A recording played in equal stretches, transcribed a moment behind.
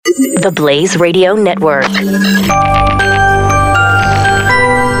The Blaze Radio Network.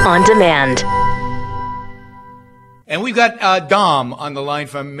 On demand. And we've got Dom on the line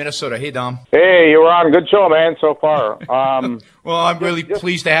from Minnesota. Hey, Dom. Hey, you're on. Good show, man, so far. Well, I'm really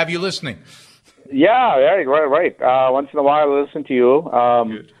pleased to have you listening. Yeah, right. Once in a while, I listen to you.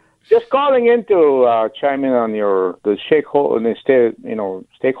 Good. Just calling in to chime in on the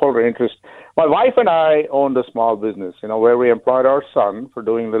stakeholder interest. My wife and I owned a small business, where we employed our son for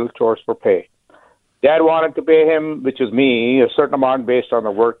doing little chores for pay. Dad wanted to pay him, which is me, a certain amount based on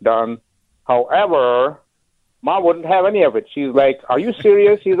the work done. However, Mom wouldn't have any of it. She's like, "Are you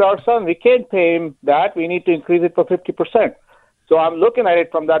serious? He's our son. We can't pay him that. We need to increase it for 50%. So I'm looking at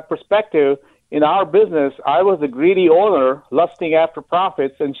it from that perspective. In our business, I was the greedy owner lusting after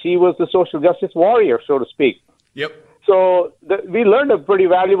profits, and she was the social justice warrior, so to speak. Yep. So we learned a pretty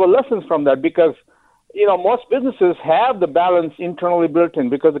valuable lessons from that because, most businesses have the balance internally built in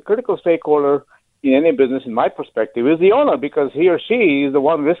because the critical stakeholder in any business, in my perspective, is the owner because he or she is the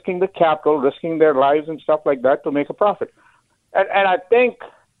one risking the capital, risking their lives and stuff like that to make a profit. And I think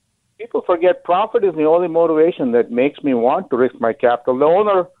people forget profit is the only motivation that makes me want to risk my capital. The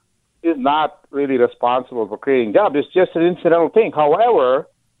owner is not really responsible for creating jobs. It's just an incidental thing. However,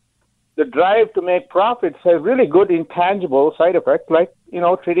 the drive to make profits has really good intangible side effects like,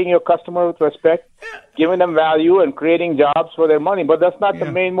 treating your customer with respect, giving them value and creating jobs for their money. But that's not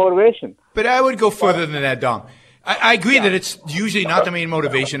the main motivation. But I would go further than that, Dom. I agree that it's usually not the main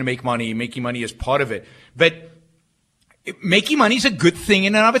motivation to make money. Making money is part of it. But making money is a good thing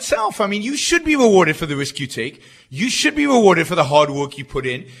in and of itself. I mean, you should be rewarded for the risk you take. You should be rewarded for the hard work you put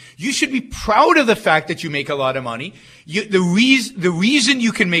in. You should be proud of the fact that you make a lot of money. The reason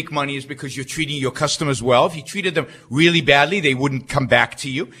you can make money is because you're treating your customers well. If you treated them really badly, they wouldn't come back to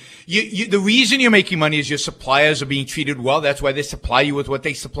you. The reason you're making money is your suppliers are being treated well. That's why they supply you with what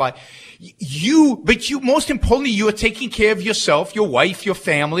they supply. But most importantly, you are taking care of yourself, your wife, your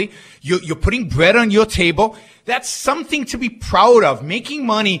family. You're putting bread on your table. That's something to be proud of. Making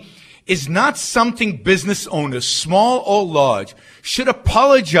money is not something business owners, small or large, should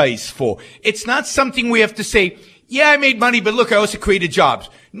apologize for. It's not something we have to say, yeah, I made money, but look, I also created jobs.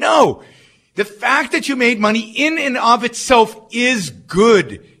 No. The fact that you made money in and of itself is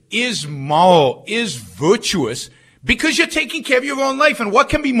good, is moral, is virtuous, because you're taking care of your own life. And what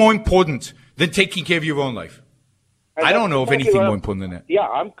can be more important than taking care of your own life? I don't know of anything more important than that. Yeah,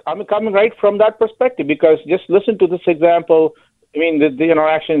 I'm coming right from that perspective because just listen to this example. I mean, the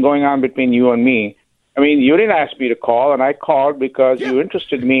interaction going on between you and me. I mean, you didn't ask me to call, and I called because you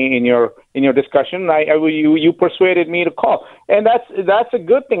interested me in your discussion. You persuaded me to call, and that's a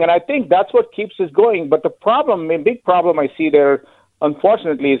good thing. And I think that's what keeps us going. But the big problem I see there,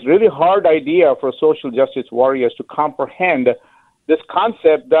 unfortunately, is really hard idea for social justice warriors to comprehend this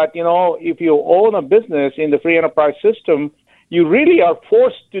concept that, if you own a business in the free enterprise system, you really are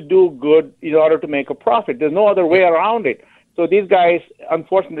forced to do good in order to make a profit. There's no other way around it. So these guys,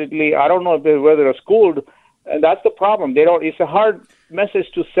 unfortunately, I don't know whether they're schooled, and that's the problem. It's a hard message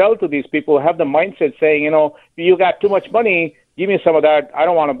to sell to these people who have the mindset saying, you got too much money, give me some of that. I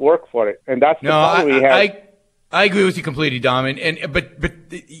don't want to work for it. And that's the problem we have. I agree with you completely, Dom. But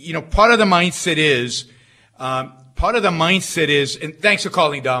part of the mindset is, and thanks for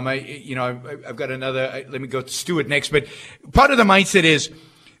calling, Dom. I've got another, let me go to Stuart next, but part of the mindset is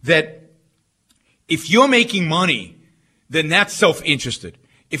that if you're making money, then that's self-interested.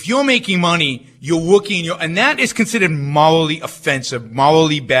 If you're making money, you're working, and that is considered morally offensive,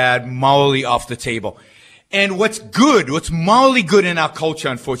 morally bad, morally off the table. And what's morally good in our culture,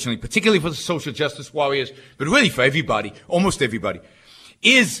 unfortunately, particularly for the social justice warriors, but really for everybody, almost everybody,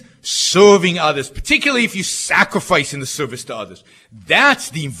 is serving others, particularly if you sacrifice in the service to others.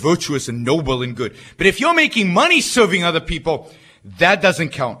 That's the virtuous and noble and good. But if you're making money serving other people, that doesn't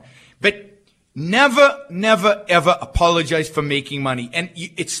count. But never, ever apologize for making money. And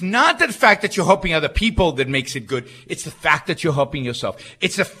it's not the fact that you're helping other people that makes it good. It's the fact that you're helping yourself.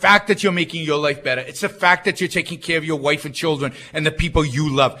 It's the fact that you're making your life better. It's the fact that you're taking care of your wife and children and the people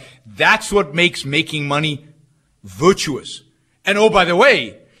you love. That's what makes making money virtuous. And oh, by the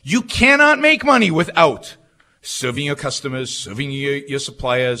way, you cannot make money without serving your customers, serving your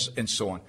suppliers, and so on.